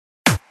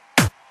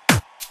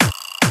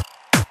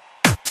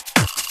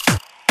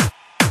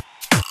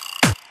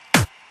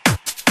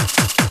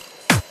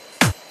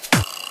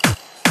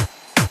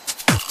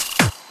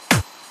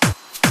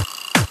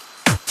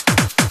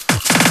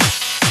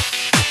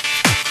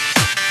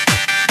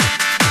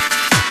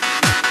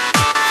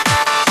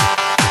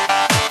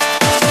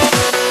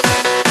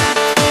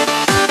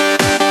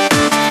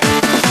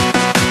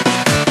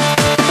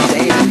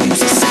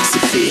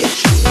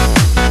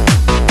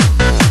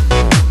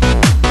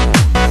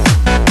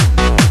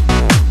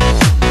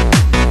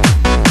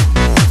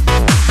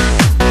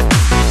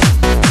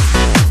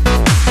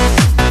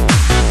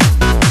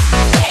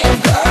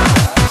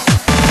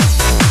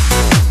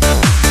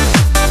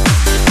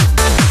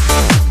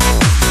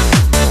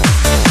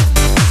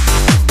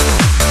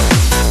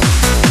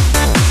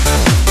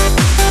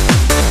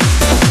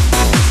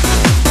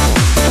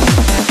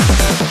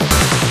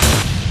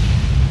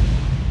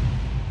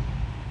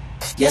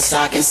Yes,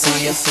 I can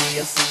see you.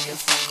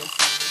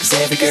 'Cause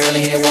every girl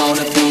in here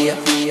wanna be a.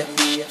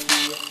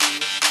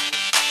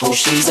 Oh,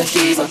 she's a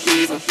diva.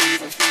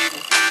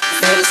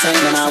 Feel the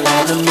same when I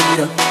wanna meet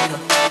her.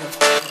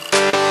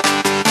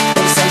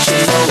 They say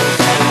she's low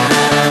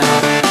down.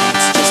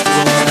 It's just the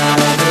one I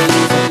don't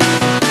believe her.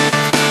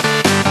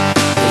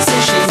 They say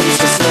she needs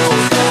to slow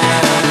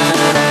down.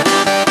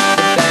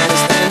 The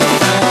baddest thing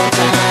around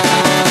town.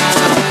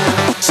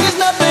 She's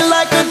nothing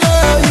like a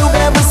girl you've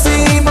ever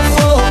seen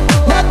before.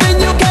 Nothing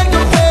you can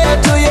compare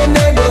to your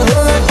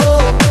neighborhood.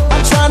 Oh,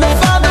 I'm trying to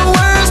find the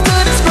words to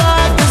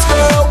describe this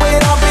girl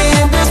without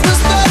being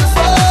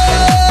disrespectful.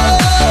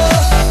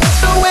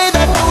 The way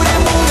that booty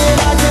moving,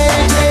 I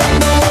can't take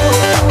no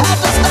more. Have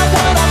to stop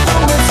what I'm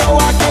doing so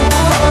I can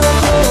put on a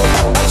clothes.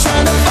 I'm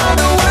trying to find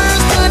the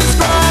words to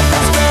describe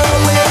this girl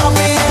without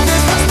being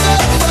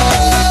disrespectful.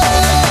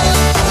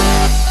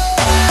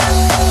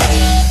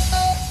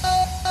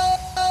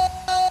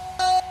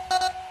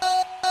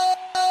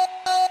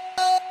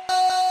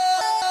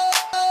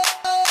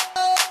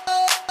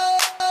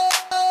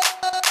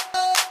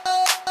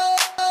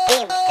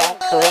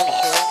 Filmik remix.